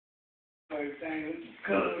Everything is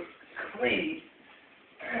good, clean.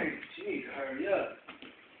 Hey, jeez, hurry up.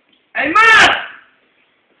 Hey, Ma!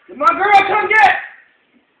 Did my girl come yet?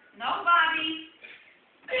 No, Bobby.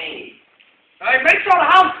 Hey. Alright, make sure the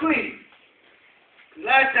house clean.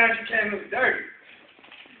 Last time she came, it was dirty.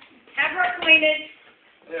 Have her clean it.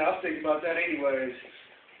 Yeah, I was thinking about that anyways.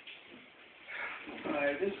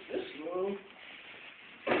 Alright, this room.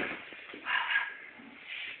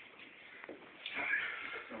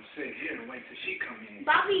 I'm sitting here and wait till she come in.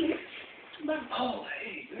 Bobby. Oh,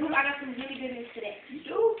 hey. Look, I got some really good news today. You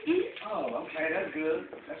do? Mm-hmm. Oh, okay, that's good.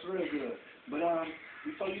 That's real good. But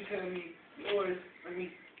before you tell me yours, let me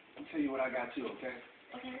tell you what I got too, okay?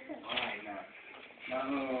 Okay, what's up? Alright, now,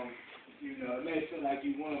 you know, it may feel like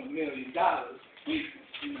you won $1 million.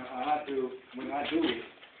 You know how I do when I do it,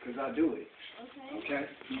 because I do it. Okay?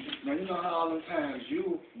 Now, you know how all the times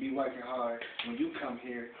you be working hard when you come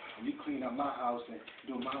here and you clean up my house and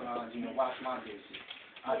do my laundry and wash my dishes.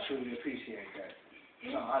 I truly appreciate that.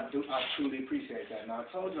 No, I truly appreciate that. Now,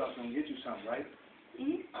 I told you I was going to get you something, right?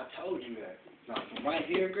 Mm-hmm. I told you that. Now, from right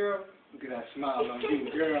here, girl, look at that smile on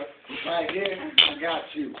you, girl. Right here, I got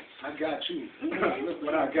you. I got you. Look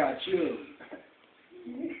what I got you.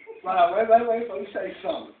 Wow, wait, let me say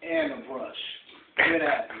something. And a brush. Get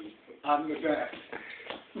at me. I'm the best.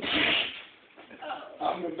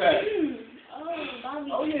 I'm the best. Oh,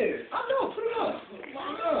 Bobby. Oh, yeah. I know, put it on.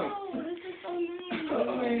 Wow, this is so nice. I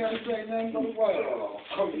ain't got to say nothing but wow.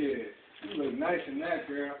 Oh, yeah. You look nice in that,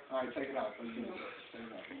 girl. All right, take it out. Take it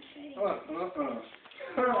out.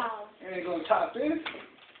 Wow. You ain't going to top this.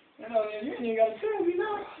 You know, you ain't got to tell me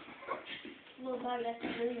now. Well, Bobby, that's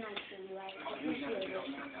really nice of you. I appreciate it. I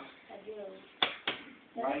do.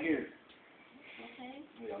 Right here. Okay.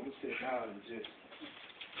 Yeah, I'm going to sit down and just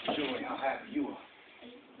enjoy how happy you are.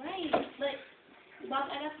 Right, but Bob,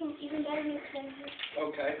 I got some even better news than this.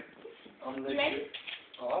 Okay. I'm ready. You ready?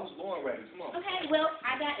 Oh, I was born ready. Come on. Okay, well,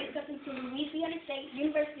 I got accepted to Louisiana State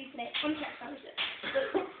University today on track scholarship.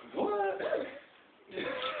 What?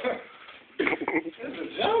 That's a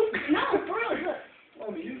joke? No, for real, look.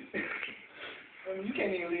 You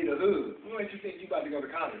can't even leave the hood. What makes you think you about to go to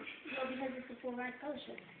college? No, because it's a full ride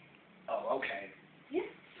scholarship. Oh, okay. Yeah.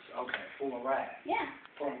 Okay, full ride. Yeah.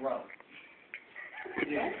 Front row.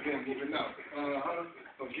 Yeah, you didn't even know.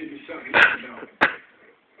 Or give me something you know.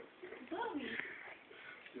 Bobby.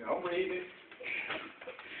 Yeah, I'm reading.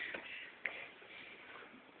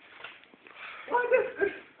 What?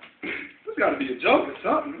 This got to be a joke or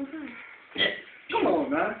something. Come on,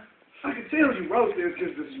 man. I can tell you wrote this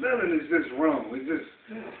because the spelling is just wrong. It's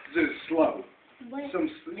just slow. What? You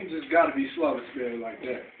just got to be slow to spell it like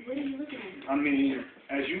that. What are you looking at? I mean,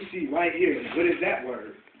 as you see right here, what is that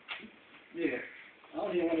word? Yeah. I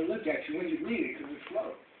don't even want to look at you when you read it because it's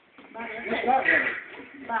slow. Bobby, What's that word?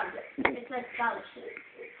 Bobby, it's like scholarship.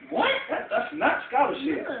 What? That's not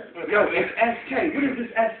scholarship. Yeah. Yo, it's SK. What is this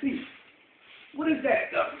SC? What is that?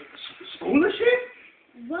 Scholarship?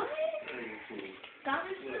 What?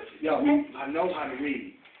 Scholarship? Yo, I know how to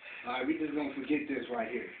read. All right, we just going to forget this right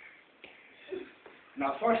here.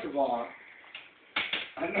 Now, first of all,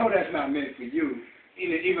 I know that's not meant for you,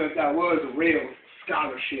 even if that was a real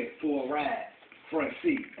scholarship for a ride, front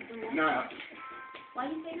seat. Now, Why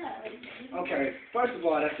do you say that? okay, first of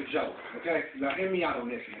all, that's a joke, okay? Now, hear me out on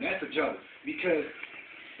this one. That's a joke, because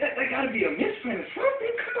there got to be a misprint or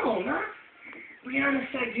something. Come on, now. Brianna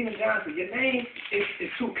said Gina Johnson, your name is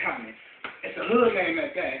too common. It's a hood name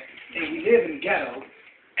at that, and we live in the ghetto.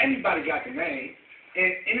 Everybody got the name,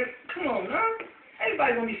 come on, now.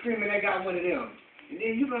 Everybody going to be screaming they got one of them. And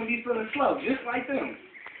then you're going to be feeling slow, just like them.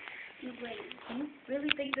 Wait, you really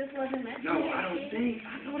think this wasn't meant No, I don't think.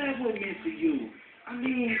 I know that wasn't meant for you. I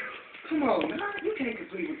mean, come on, man. You can't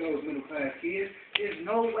compete with those middle-class kids. There's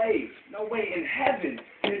no way in heaven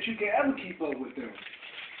that you can ever keep up with them.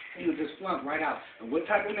 You'll just flunk right out. And what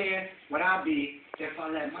type of man would I be if I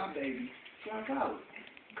let my baby flunk out?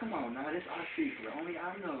 Come on, now. This is our secret. Only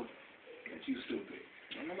I know that you stupid.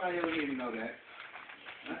 And nobody else need to know that.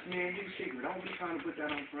 That's me and you secret. Don't be trying to put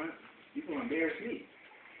that on front. You're going to embarrass me.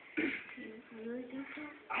 You really think so?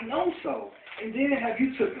 I know so. And then have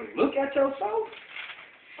you took a look at yourself?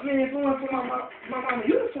 I mean, if it weren't for my mama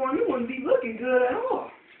uniform, you wouldn't be looking good at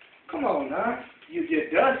all. Come on, now.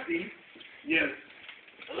 You're dusty. You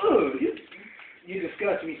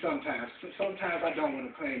disgust me sometimes. Sometimes I don't want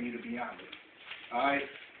to claim you, to be honest. All right?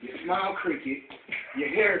 You smile cricket. Your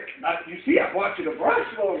hair, you see, I bought you the brush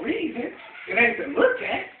for a reason. It ain't to look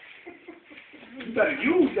at. You better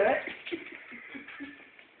use that.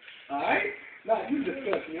 All right? Nah, you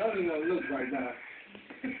disgust me. I don't even know look right now.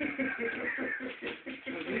 You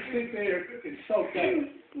sit there and soak that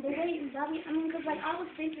But wait, Bobby, I mean, because, like, I was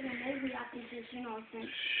thinking that maybe I could just, you know, since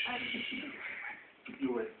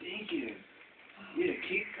You were thinking. Yeah,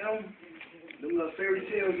 keep them little fairy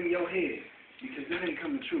tales in your head. Because it ain't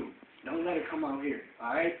coming true. Don't let it come out here.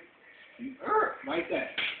 Alright? Like that.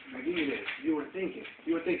 Now give me this. You were thinking.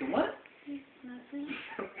 You were thinking what? nothing.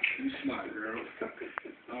 You smart, girl.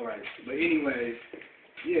 Alright. But anyways,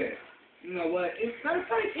 yeah. You know what? Matter of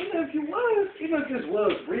fact, even if this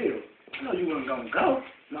was real, you know you wasn't gonna go.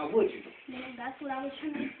 Now would you? Man, that's what I was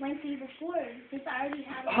trying to explain to you before. Since I already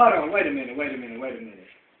had Hold on, wait a minute.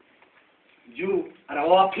 You, out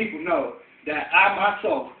of all people, know that I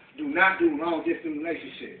myself do not do long distance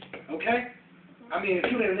relationships. Okay? I mean,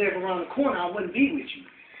 if you didn't live around the corner, I wouldn't be with you.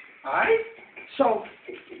 Alright? So,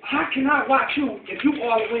 how can I watch you if you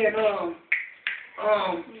all the way in,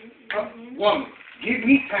 woman, give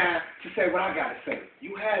me time to say what I gotta say.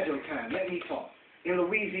 You had your time. Let me talk. In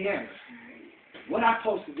Louisiana. What I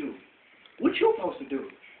supposed to do? What you supposed to do?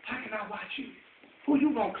 How can I watch you? Who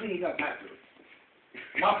you gonna clean up after?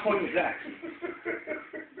 My point exactly.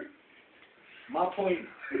 My point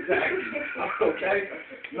exactly. Okay?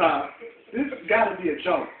 Nah, this gotta be a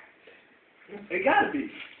joke. It gotta be.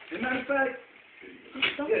 As a matter of fact,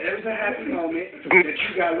 yeah, it was a happy moment that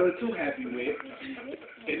you got a little too happy with.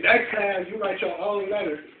 And next time you write your own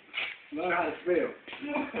letter, learn how to spell.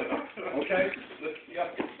 Okay?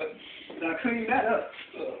 Now clean that up.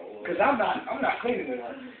 Cause I'm not cleaning it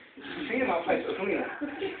up. See, my place is clean.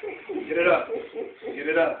 Get it up. Get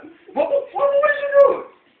it up. What is you doing?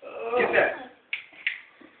 Get that.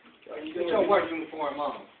 Get your work uniform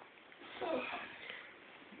on.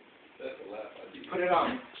 That's a lot. Put it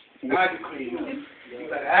on. Now you clean up. You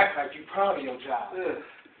better act like you're proud of your job.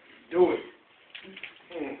 Do it.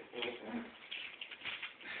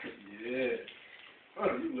 Yeah. Oh,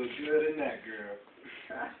 you look good in that, girl.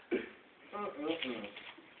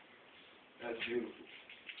 That's beautiful.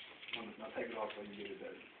 Now take it off so you get it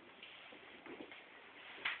dirty.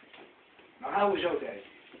 Now, how was your day?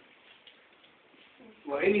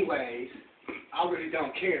 Well, anyways, I really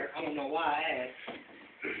don't care. I don't know why I asked.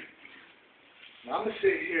 Now, I'm going to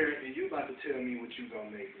sit here, and you about to tell me what you going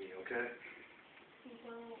to make me, okay?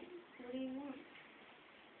 Well, what do you want?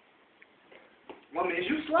 Woman, is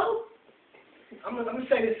you slow? I'm gonna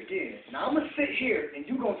say this again. Now, I'm going to sit here, and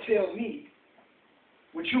you going to tell me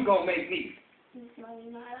what you going to make me. Well, you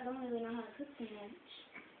know, I don't really know how to cook too much.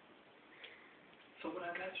 So what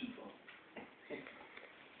I got you for?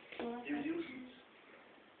 Well, You're useless.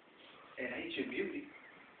 It ain't your beauty.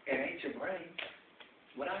 It ain't your brain.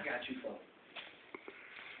 What I got you for?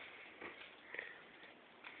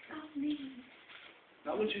 I'll leave.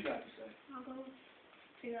 Now, what you got to say? I'll go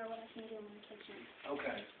figure out what I can do in the kitchen.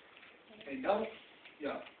 Okay. And don't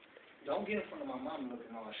get in front of my mama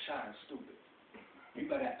looking all shy and stupid. You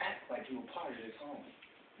better act like you're a part of this home.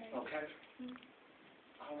 Okay?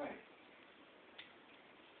 All right.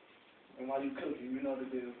 And while you cooking, you know the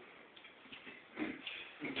deal.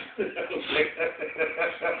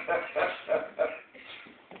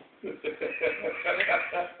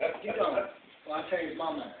 Keep going. Well, I changed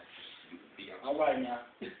my mind. All right now.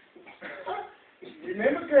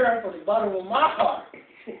 Remember, girl, from the bottom of my heart.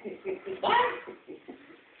 Bye.